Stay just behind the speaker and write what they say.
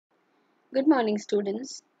Good morning,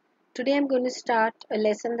 students. Today I'm going to start a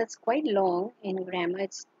lesson that's quite long in grammar.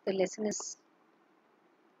 The lesson is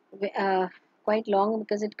uh, quite long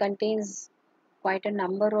because it contains quite a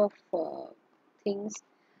number of things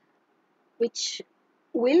which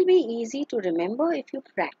will be easy to remember if you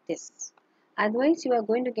practice. Otherwise, you are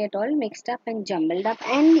going to get all mixed up and jumbled up.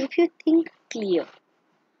 And if you think clear,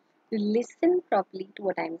 you listen properly to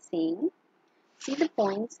what I'm saying. See the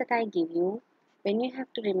points that I give you when you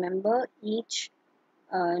have to remember each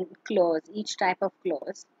clause, each type of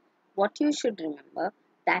clause, what you should remember,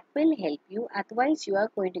 that will help you. Otherwise, you are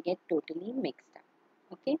going to get totally mixed up.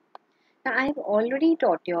 Okay. Now, I have already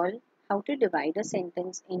taught you all how to divide a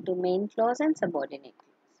sentence into main clause and subordinate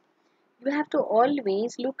clause. You have to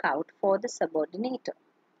always look out for the subordinator.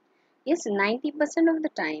 Yes, 90% of the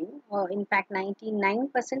time, or in fact 99%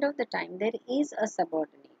 of the time, there is a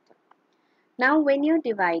subordinator. Now, when you're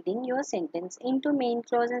dividing your sentence into main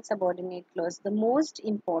clause and subordinate clause, the most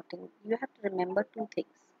important, you have to remember two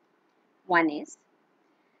things. One is,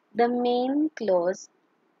 the main clause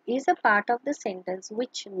is a part of the sentence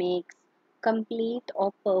which makes complete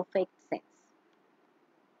or perfect sense.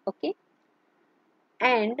 Okay?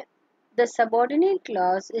 And the subordinate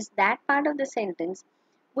clause is that part of the sentence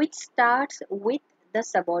which starts with the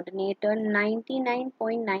subordinator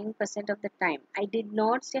 99.9% of the time. I did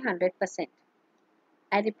not say 100%.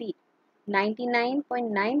 I repeat,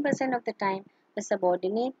 99.9% of the time, the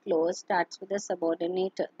subordinate clause starts with a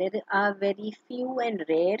subordinator. There are very few and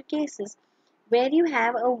rare cases where you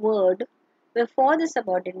have a word before the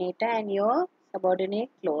subordinator and your subordinate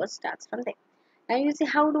clause starts from there. Now you see,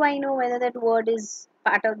 how do I know whether that word is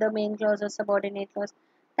part of the main clause or subordinate clause?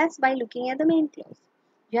 That's by looking at the main clause.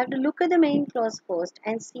 You have to look at the main clause first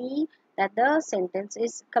and see that the sentence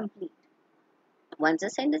is complete. Once a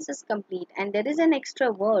sentence is complete and there is an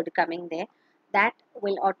extra word coming there, that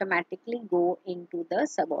will automatically go into the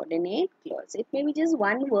subordinate clause. It may be just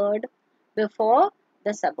one word before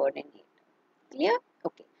the subordinate. Clear?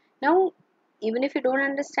 Okay. Now, even if you don't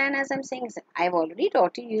understand as I'm saying, I've already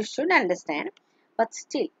taught you, you should understand. But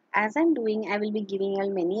still, as I'm doing, I will be giving you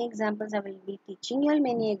all many examples. I will be teaching you all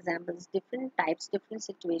many examples, different types, different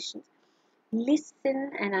situations.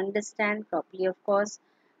 Listen and understand properly. Of course,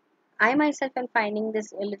 I myself am finding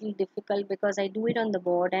this a little difficult because I do it on the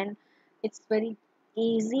board and it's very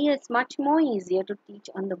easy. It's much more easier to teach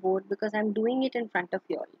on the board because I'm doing it in front of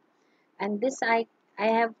you all. And this I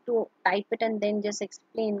have to type it and then just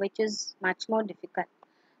explain, which is much more difficult.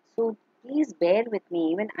 So please bear with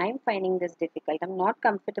me. Even I'm finding this difficult. I'm not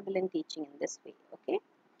comfortable in teaching in this way. Okay.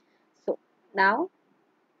 So now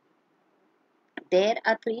there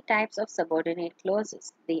are three types of subordinate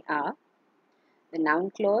clauses. They are the noun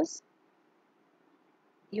clause.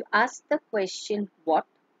 You ask the question what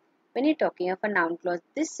when you're talking of a noun clause.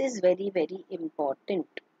 This is very, very important.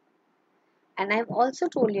 And I've also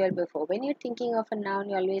told you all before, when you're thinking of a noun,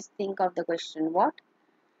 you always think of the question what,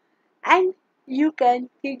 and you can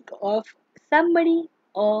think of somebody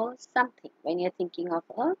or something when you're thinking of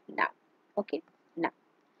a noun. Okay, now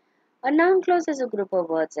a noun clause is a group of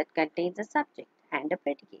words that contains a subject and a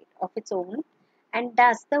predicate of its own and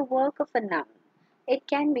does the work of a noun. It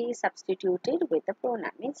can be substituted with a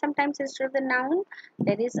pronoun. Means sometimes instead of the noun,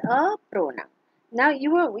 there is a pronoun. Now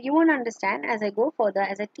you won't understand as I go further,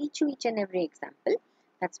 as I teach you each and every example.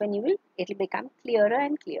 That's when it will become clearer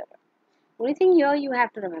and clearer. Only thing here you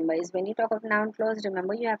have to remember is when you talk of noun clause,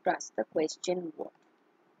 remember you have to ask the question what.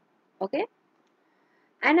 Okay?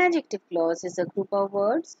 An adjective clause is a group of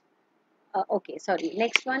words. Okay, sorry.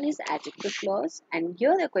 Next one is adjective clause, and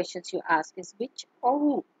here the questions you ask is which or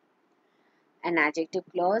who. An adjective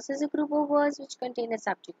clause is a group of words which contain a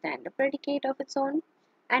subject and a predicate of its own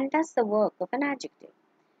and does the work of an adjective.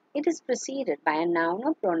 It is preceded by a noun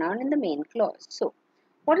or pronoun in the main clause. So,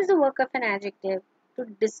 what is the work of an adjective? To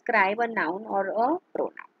describe a noun or a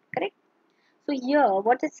pronoun, correct? So, here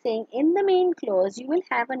what it's saying, in the main clause you will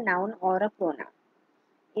have a noun or a pronoun.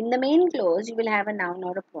 In the main clause you will have a noun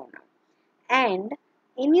or a pronoun. And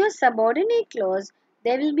in your subordinate clause,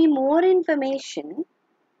 there will be more information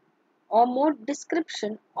or more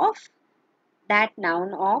description of that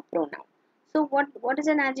noun or pronoun. So what does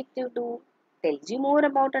an adjective do? Tells you more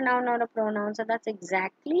about a noun or a pronoun. So that's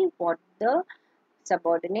exactly what the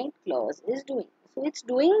subordinate clause is doing. So it's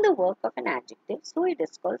doing the work of an adjective. So it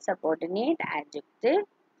is called subordinate adjective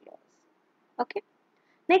clause. Okay.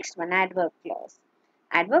 Next one, adverb clause.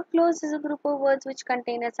 Adverb clause is a group of words which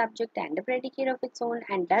contain a subject and a predicate of its own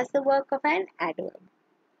and does the work of an adverb.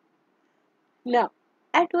 Now,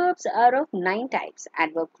 adverbs are of 9 types.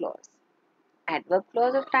 Adverb clause. Adverb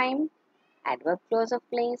clause of time, adverb clause of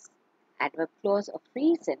place, adverb clause of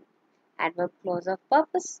reason, adverb clause of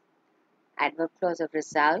purpose, adverb clause of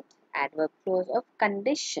result, adverb clause of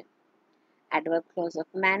condition, adverb clause of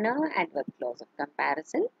manner, adverb clause of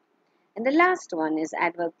comparison, and the last one is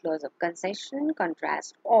adverb clause of concession,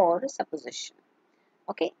 contrast, or supposition.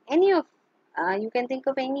 Okay, any of you can think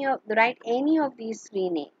of write any of these three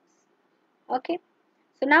names. Okay,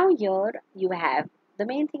 so now here you have the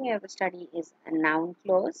main thing you have to study is a noun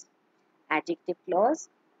clause, adjective clause,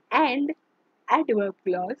 and adverb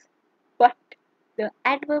clause. But the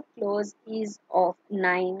adverb clause is of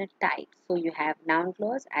 9 types. So you have noun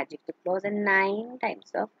clause, adjective clause, and 9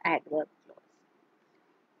 types of adverb clause.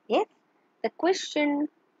 Yes, the question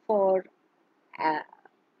for uh,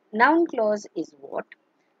 noun clause is what?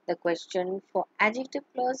 The question for adjective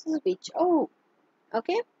clause is which? Oh,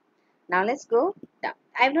 okay. Now let's go down.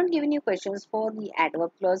 I have not given you questions for the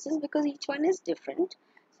adverb clauses because each one is different.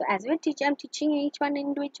 So as we teach, I am teaching each one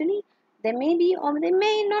individually. There may be or there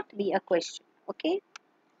may not be a question. Okay.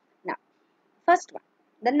 Now, first one,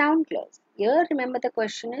 the noun clause. Here remember the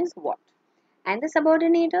question is what? And the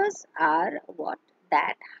subordinators are what,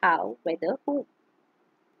 that, how, whether, who.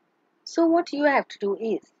 So what you have to do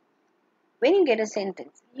is, when you get a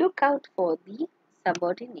sentence, look out for the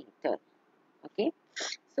subordinator. Okay.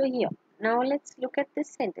 So here, now let's look at this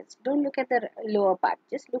sentence. Don't look at the lower part.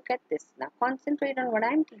 Just look at this. Now concentrate on what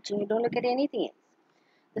I am teaching you. Don't look at anything else.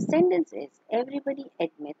 The sentence is, everybody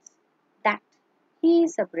admits that he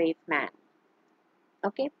is a brave man.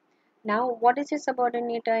 Okay. Now what is his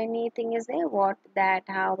subordinator? Anything is there? What, that,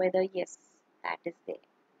 how, whether? Yes, that is there.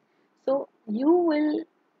 So you will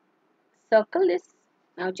circle this.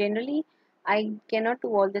 Now generally I cannot do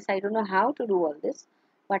all this. I don't know how to do all this.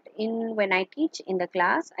 But when I teach in the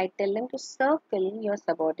class, I tell them to circle your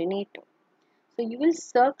subordinator. So you will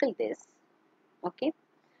circle this. Okay.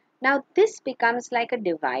 Now this becomes like a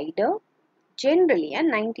divider. Generally,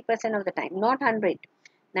 90% of the time, not 100.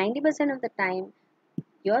 90% of the time,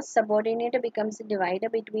 your subordinator becomes a divider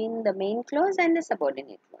between the main clause and the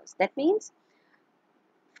subordinate clause. That means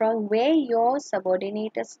from where your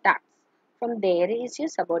subordinator starts, from there is your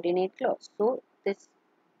subordinate clause. So this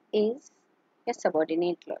is your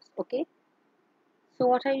subordinate clause. Okay. So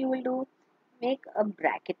what you will do? Make a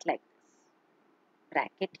bracket like this.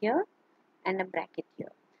 Bracket here and a bracket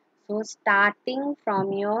here. So starting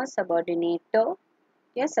from your subordinator,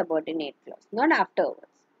 your subordinate clause, not afterwards,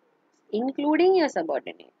 including your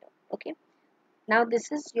subordinator. Okay. Now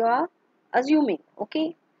this is your assuming.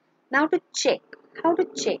 Okay. Now to check, how to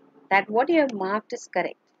check that what you have marked is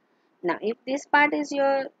correct. Now if this part is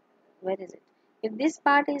your, where is it? If this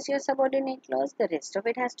part is your subordinate clause, the rest of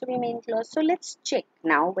it has to be main clause. So let's check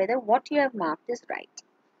now whether what you have marked is right.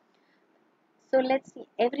 So let's see,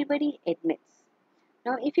 everybody admits.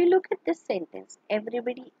 Now if you look at this sentence,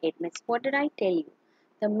 everybody admits, what did I tell you?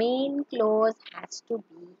 The main clause has to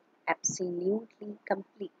be absolutely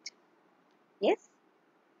complete. Yes?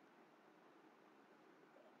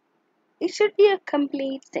 It should be a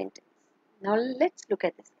complete sentence. Now let's look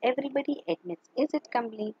at this. Everybody admits. Is it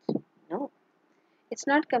complete? No, it's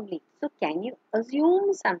not complete. So can you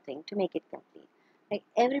assume something to make it complete? Like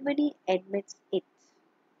everybody admits it.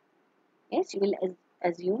 Yes, you will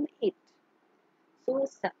assume it. So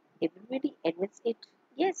everybody admits it.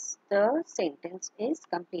 Yes, the sentence is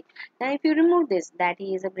complete. Now if you remove this, that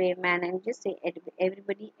he is a brave man, and just say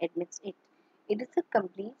everybody admits it. It is a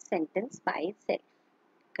complete sentence by itself.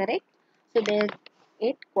 Correct? So there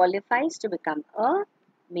it qualifies to become a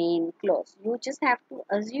main clause. You just have to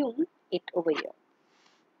assume it over here.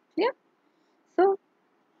 Clear? So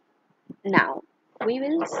now we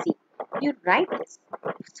will see. You write this.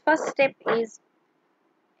 First step is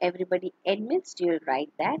everybody admits. You'll write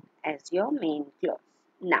that as your main clause.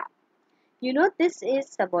 Now you know this is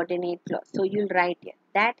subordinate clause. So you'll write here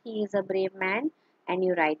that he is a brave man, and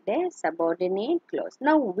you write there subordinate clause.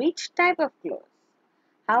 Now which type of clause?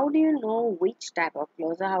 How do you know which type of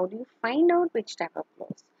clause, or how do you find out which type of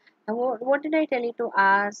clause? Now, what did I tell you to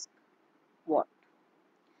ask? What?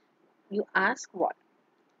 You ask what?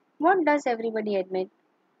 What does everybody admit?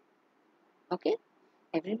 Okay?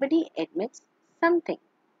 Everybody admits something.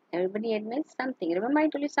 Everybody admits something. Remember I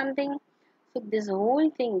told you something? So this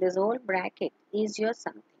whole thing, this whole bracket is your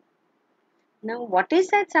something. Now, what is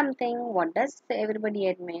that something? What does everybody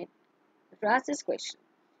admit? If you ask this question,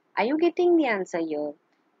 are you getting the answer here?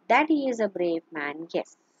 That he is a brave man.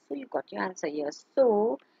 Yes. So you got your answer here.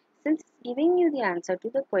 So since it's giving you the answer to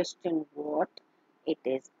the question what, it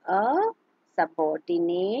is a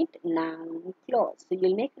subordinate noun clause. So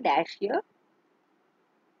you'll make a dash here.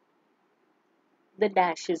 The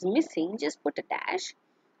dash is missing. Just put a dash.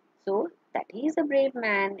 So that he is a brave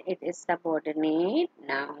man. It is subordinate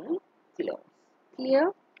noun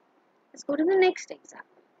clear? Let's go to the next example.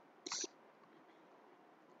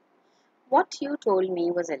 What you told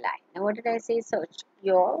me was a lie. Now what did I say? Search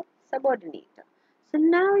your subordinator. So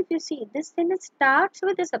now if you see, this sentence starts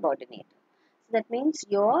with a subordinator. So that means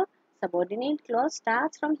your subordinate clause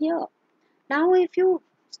starts from here. Now if you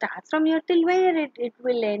start from here till where it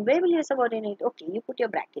will end, where will your subordinate? Okay, you put your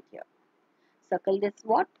bracket here. Circle this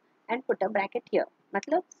what and put a bracket here.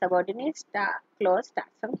 Matlab subordinate clause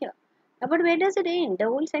starts from here. Now but where does it end? The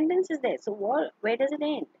whole sentence is there. So where does it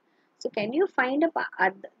end? So can you find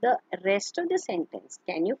the rest of the sentence?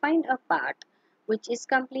 Can you find a part which is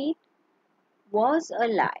complete? Was a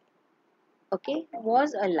lie. Okay,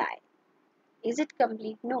 was a lie. Is it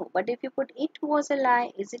complete? No. But if you put it was a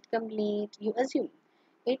lie, is it complete? You assume.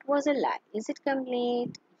 It was a lie. Is it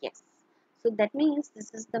complete? Yes. So that means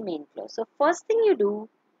this is the main clause. So first thing you do,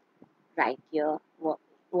 write here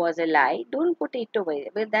was a lie. Don't put it over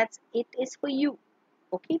there. But that's it is for you.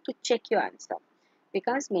 Okay, to check your answer.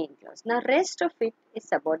 Becomes main clause. Now rest of it is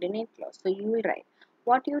subordinate clause. So you will write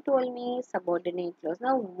what you told me subordinate clause.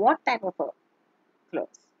 Now what type of a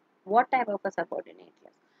clause? What type of a subordinate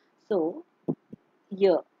clause? So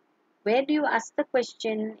here, where do you ask the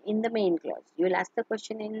question? In the main clause. You will ask the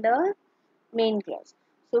question in the main clause.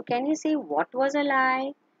 So can you say what was a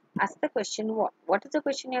lie? Ask the question what. What is the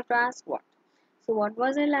question you have to ask? What? So what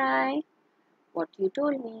was a lie? What you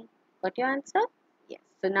told me. Got your answer? Yes.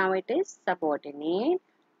 So now it is subordinate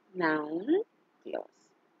noun clause.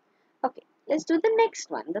 Okay, let's do the next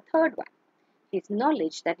one, the third one. His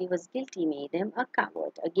knowledge that he was guilty made him a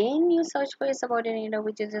coward. Again, you search for a subordinator,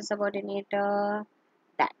 which is a subordinator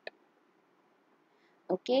that.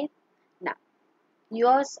 Okay, now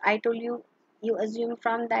yours, I told you, you assume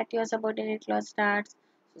from that your subordinate clause starts.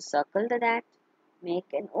 So circle the that, make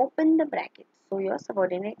and open the bracket. So your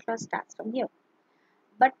subordinate clause starts from here.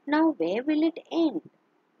 But now where will it end?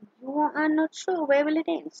 You are not sure where will it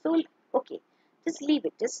end. So okay, just leave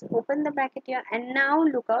it. Just open the bracket here and now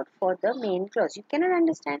look out for the main clause. You cannot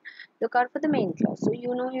understand. Look out for the main clause. So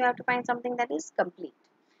you know you have to find something that is complete.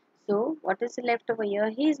 So what is left over here?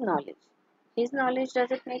 His knowledge. His knowledge,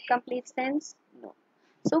 does it make complete sense? No.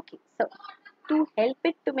 So okay. So to help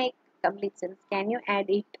it to make complete sense, can you add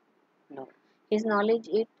it? No. His knowledge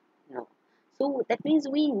it? No. So that means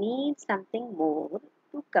we need something more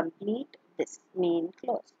to complete this main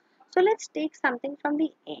clause. So let's take something from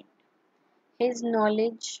the end. His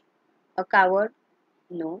knowledge a coward?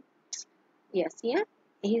 No. Yes, here.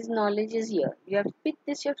 His knowledge is here. You have to pick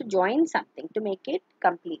this, you have to join something to make it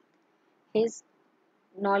complete. His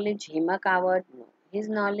knowledge him a coward? No. His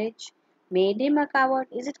knowledge made him a coward?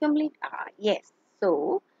 Is it complete? Ah, yes.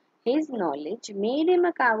 So, his knowledge made him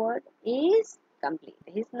a coward is complete.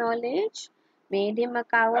 His knowledge made him a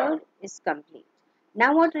coward is complete.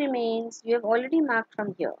 Now what remains? You have already marked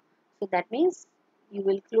from here. So that means you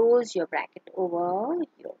will close your bracket over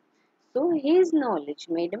here. So his knowledge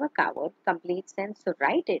made him a coward, complete sense. So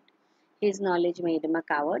write it. His knowledge made him a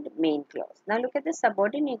coward, main clause. Now look at the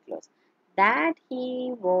subordinate clause. That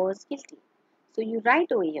he was guilty. So you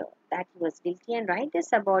write over here that he was guilty and write the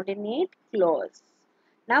subordinate clause.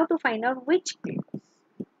 Now to find out which clause.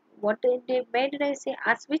 Where did I say?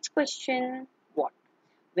 Ask which question? What?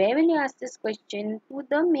 Where will you ask this question? To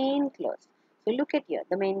the main clause. So look at here,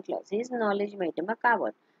 the main clause. His knowledge made him a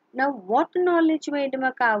coward. Now what knowledge made him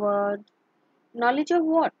a coward? Knowledge of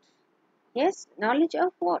what? Yes, knowledge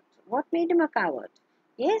of what? What made him a coward?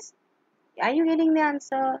 Yes, are you getting the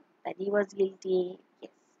answer? That he was guilty?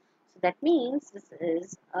 Yes. So that means this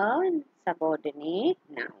is a subordinate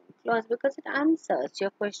noun clause because it answers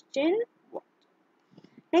your question what?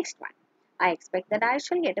 Next one. I expect that I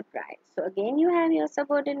shall get a prize. So again you have your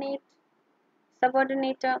subordinator.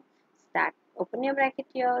 Start open your bracket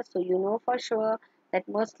here so you know for sure that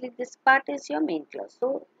mostly this part is your main clause.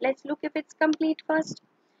 So let's look if it's complete first.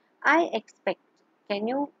 I expect. Can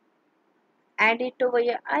you add it over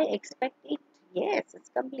here? I expect it. Yes, it's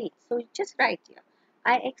complete. So just write here.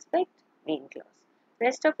 I expect main clause.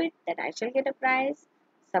 Rest of it that I shall get a prize.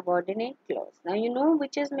 Subordinate clause. Now you know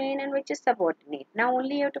which is main and which is subordinate. Now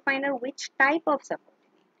only you have to find out which type of subordinate.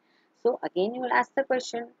 So again you will ask the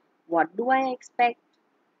question, what do I expect?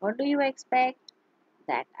 What do you expect?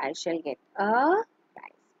 That I shall get a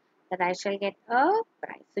prize. That I shall get a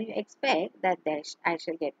prize. So you expect that I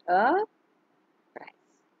shall get a prize.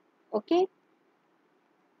 Okay.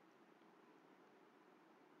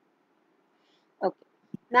 Okay.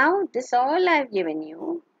 Now this all I have given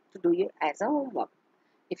you to do you as a homework.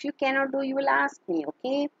 If you cannot do, you will ask me.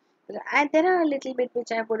 Okay. There are a little bit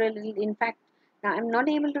which I put a little. In fact, Now I'm not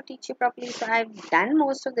able to teach you properly, so I've done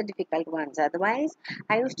most of the difficult ones. Otherwise,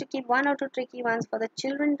 I used to keep one or two tricky ones for the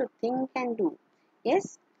children to think and do.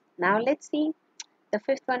 Yes? Now let's see. The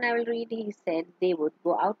fifth one I will read. He said they would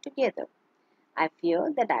go out together. I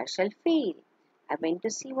fear that I shall fail. I went to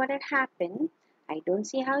see what had happened. I don't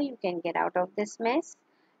see how you can get out of this mess.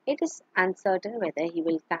 It is uncertain whether he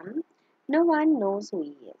will come. No one knows who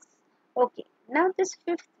he is. Okay, now this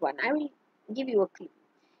fifth one, I will give you a clue.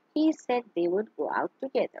 He said they would go out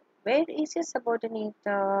together. Where is your subordinate?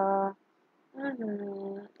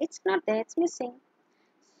 It's not there, it's missing.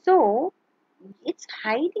 So, it's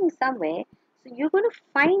hiding somewhere. So, you're going to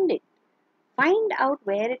find it. Find out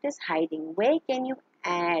where it is hiding. Where can you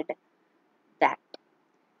add that?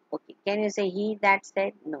 Okay, can you say he that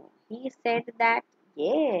said? No. He said that?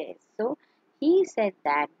 Yes. So, he said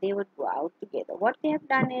that they would go out together. What they have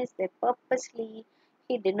done is they purposely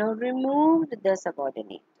hidden or removed the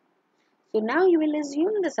subordinate. So now you will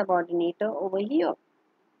assume the subordinator over here.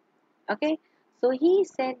 Okay. So he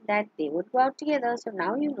said that they would go out together. So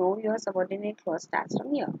now you know your subordinate clause starts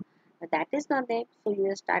from here. But that is not there. So you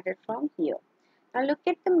have started from here. Now look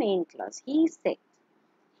at the main clause. He said.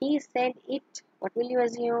 He said it. What will you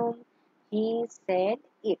assume? He said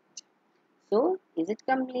it. So is it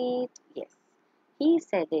complete? Yes. He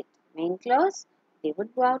said it. Main clause. They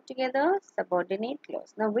would go out together. Subordinate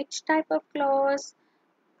clause. Now which type of clause?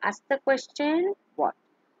 Ask the question. What?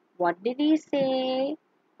 What did he say?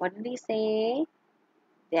 What did he say?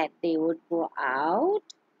 That they would go out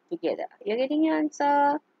together. You're getting your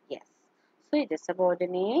answer? Yes. So it is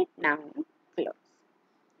subordinate noun clause.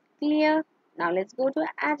 Clear? Now let's go to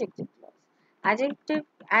adjective clause.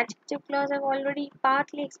 Adjective clause I've already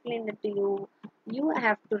partly explained it to you. You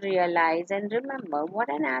have to realize and remember what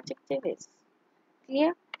an adjective is.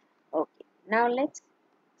 Clear? Okay. Now let's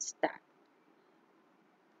start.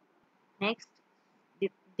 Next,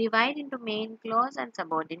 divide into main clause and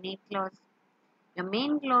subordinate clause. Your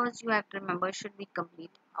main clause you have to remember should be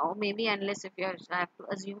complete, or maybe unless if you have to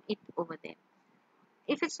assume it over there.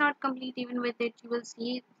 If it's not complete even with it, you will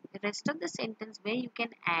see the rest of the sentence where you can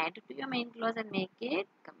add to your main clause and make it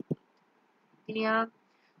complete. Clear?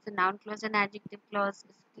 So noun clause and adjective clause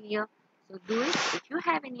is clear. So do it. If you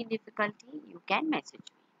have any difficulty, you can message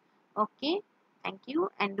me. Okay? Thank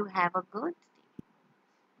you and do have a good day.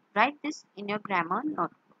 Write this in your grammar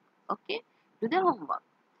notebook. Okay? Do the homework.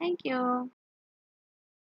 Thank you.